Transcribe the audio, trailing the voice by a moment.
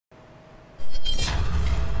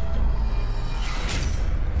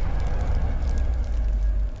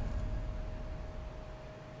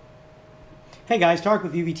Hey guys, Tarek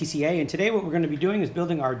with UVTCA, and today what we're going to be doing is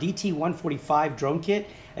building our DT145 drone kit.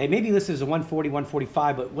 It may be listed as a 140,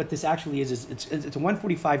 145, but what this actually is it's a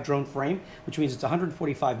 145 drone frame, which means it's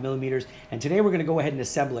 145 millimeters, and today we're going to go ahead and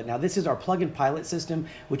assemble it. Now this is our plug-and-pilot system,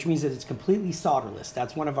 which means that it's completely solderless.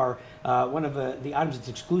 That's one of the items that's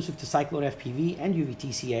exclusive to Cyclone FPV and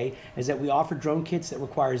UVTCA, is that we offer drone kits that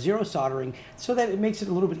require zero soldering, so that it makes it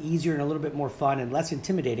a little bit easier and a little bit more fun and less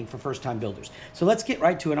intimidating for first-time builders. So let's get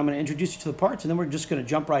right to it. I'm going to introduce you to the parts, and then we're just going to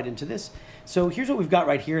jump right into this. So here's what we've got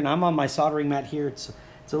right here, and I'm on my soldering mat here. It's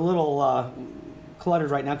a little cluttered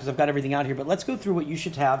right now because I've got everything out here, but let's go through what you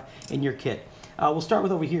should have in your kit. We'll start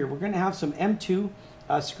with over here. We're going to have some M2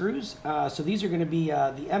 screws. So these are going to be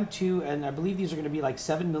the M2, and I believe these are going to be like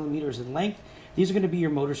 7 millimeters in length. These are going to be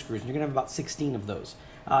your motor screws, and you're going to have about 16 of those.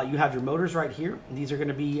 You have your motors right here. These are going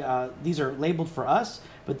to be, these are labeled for us,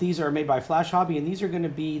 but these are made by Flash Hobby, and these are going to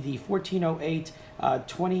be the 1408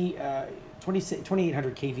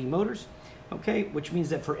 2800 kV motors. Okay, which means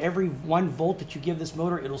that for every 1 volt that you give this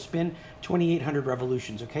motor, it'll spin 2800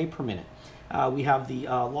 revolutions, okay, per minute. We have the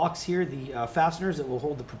locks here, the fasteners that will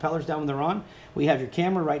hold the propellers down when they're on. We have your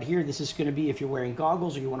camera right here. This is going to be if you're wearing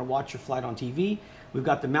goggles or you want to watch your flight on TV. We've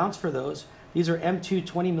got the mounts for those. These are M2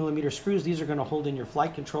 20 millimeter screws. These are going to hold in your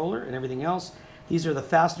flight controller and everything else. These are the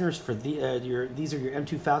fasteners for these are your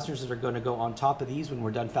M2 fasteners that are going to go on top of these when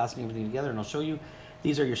we're done fastening everything together, and I'll show you.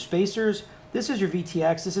 These are your spacers. This is your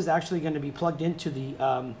VTX. This is actually going to be plugged into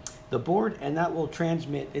the board, and that will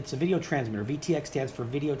transmit. It's a video transmitter. VTX stands for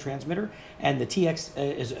video transmitter, and the TX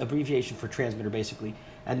is abbreviation for transmitter, basically.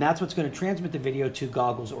 And that's what's going to transmit the video to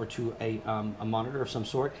goggles or to a monitor of some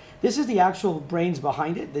sort. This is the actual brains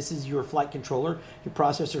behind it. This is your flight controller. Your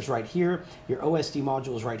processor's right here. Your OSD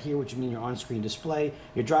module is right here, which means your on-screen display.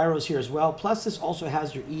 Your gyro's here as well. Plus, this also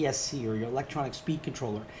has your ESC, or your electronic speed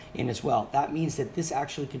controller, in as well. That means that this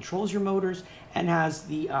actually controls your motors and has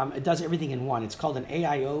the it does everything in one. It's called an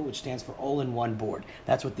AIO, which stands for all-in-one board.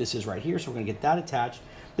 That's what this is right here. So we're going to get that attached.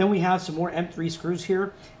 Then we have some more M3 screws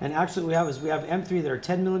here, and actually we have M3 that are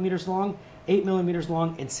 10 millimeters long, 8 millimeters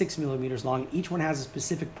long, and 6 millimeters long. Each one has a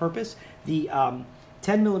specific purpose. The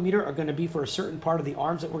 10 millimeter are going to be for a certain part of the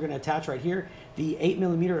arms that we're going to attach right here. The 8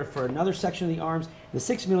 millimeter are for another section of the arms. The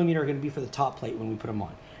 6 millimeter are going to be for the top plate when we put them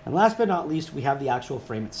on. And last but not least, we have the actual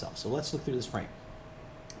frame itself. So let's look through this frame.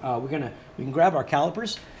 We can grab our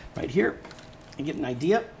calipers right here and get an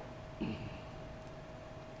idea.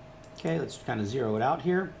 Okay, let's kind of zero it out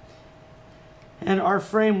here. And our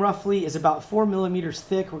frame roughly is about 4 millimeters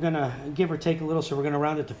thick. We're going to give or take a little, so we're going to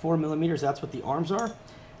round it to 4 millimeters. That's what the arms are.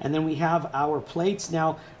 And then we have our plates.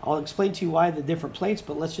 Now, I'll explain to you why the different plates,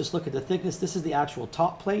 but let's just look at the thickness. This is the actual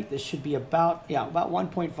top plate. This should be about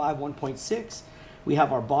 1.5, 1.6. We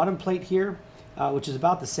have our bottom plate here, which is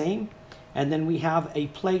about the same. And then we have a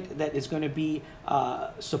plate that is going to be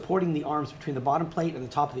supporting the arms between the bottom plate and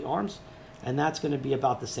the top of the arms. And that's going to be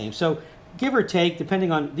about the same. So give or take,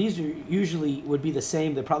 depending on, these are usually would be the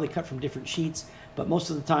same. They're probably cut from different sheets, but most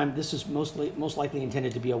of the time this is most likely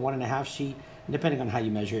intended to be a 1.5 sheet. And depending on how you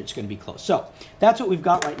measure it, it's going to be close. So that's what we've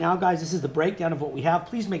got right now, guys. This is the breakdown of what we have.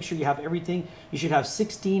 Please make sure you have everything. You should have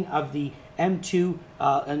 16 of the M2,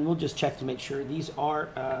 and we'll just check to make sure. These are,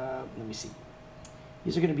 let me see.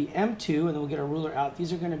 These are going to be M2, and then we'll get our ruler out.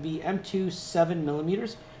 These are going to be M2 7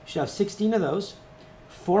 millimeters. You should have 16 of those,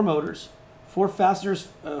 4 motors, 4 fasteners,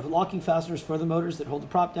 locking fasteners for the motors that hold the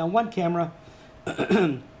prop down, 1 camera,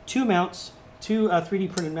 2 mounts, 2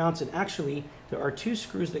 3D printed mounts, and actually there are 2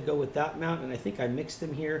 screws that go with that mount, and I think I mixed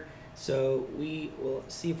them here. So we will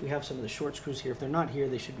see if we have some of the short screws here. If they're not here,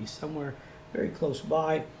 they should be somewhere very close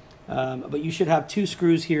by. But you should have 2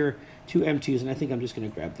 screws here, 2 M2s, and I think I'm just going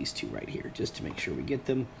to grab these 2 right here just to make sure we get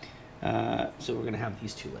them. So we're going to have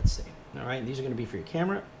these 2, let's say. All right, these are going to be for your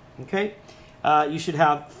camera. Okay, you should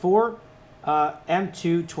have 4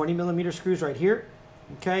 M2 20 millimeter screws right here.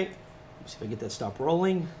 Okay, let's see if I get that stop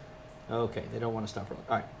rolling. Okay, they don't want to stop rolling.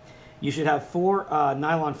 All right, you should have 4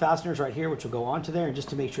 nylon fasteners right here, which will go onto there. And just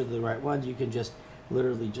to make sure they're the right ones, you can just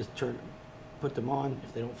literally just put them on.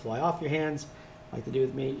 If they don't fly off your hands, like they do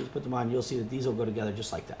with me, just put them on. You'll see that these will go together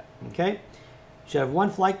just like that. Okay, you should have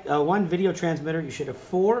one video transmitter. You should have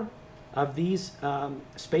 4 of these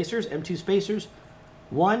spacers, M2 spacers,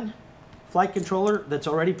 1 flight controller that's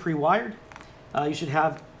already pre-wired. You should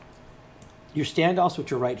have your standoffs,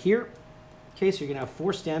 which are right here. Okay, so you're going to have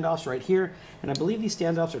 4 standoffs right here. And I believe these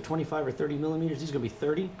standoffs are 25 or 30 millimeters. These are going to be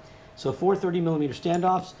 30. So 4 30 millimeter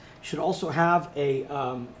standoffs. You should also have a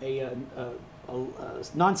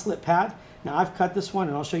non-slip pad. Now I've cut this one,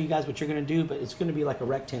 and I'll show you guys what you're going to do, but it's going to be like a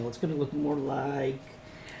rectangle. It's going to look more like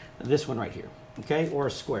this one right here, okay, or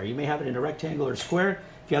a square. You may have it in a rectangle or a square.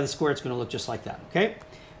 If you have the square, it's going to look just like that, okay?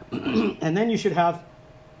 And then you should have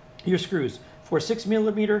your screws for 6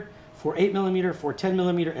 millimeter, for 8 millimeter, for 10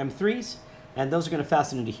 millimeter M3s, and those are going to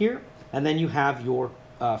fasten into here. And then you have your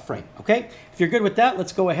frame, okay? If you're good with that,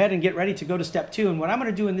 let's go ahead and get ready to go to step 2. And what I'm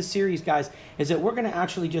going to do in this series, guys, is that we're going to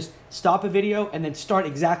actually just stop a video and then start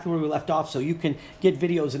exactly where we left off so you can get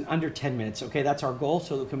videos in under 10 minutes, okay? That's our goal,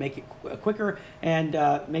 so we can make it quicker and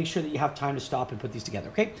make sure that you have time to stop and put these together,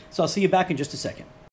 okay? So I'll see you back in just a second.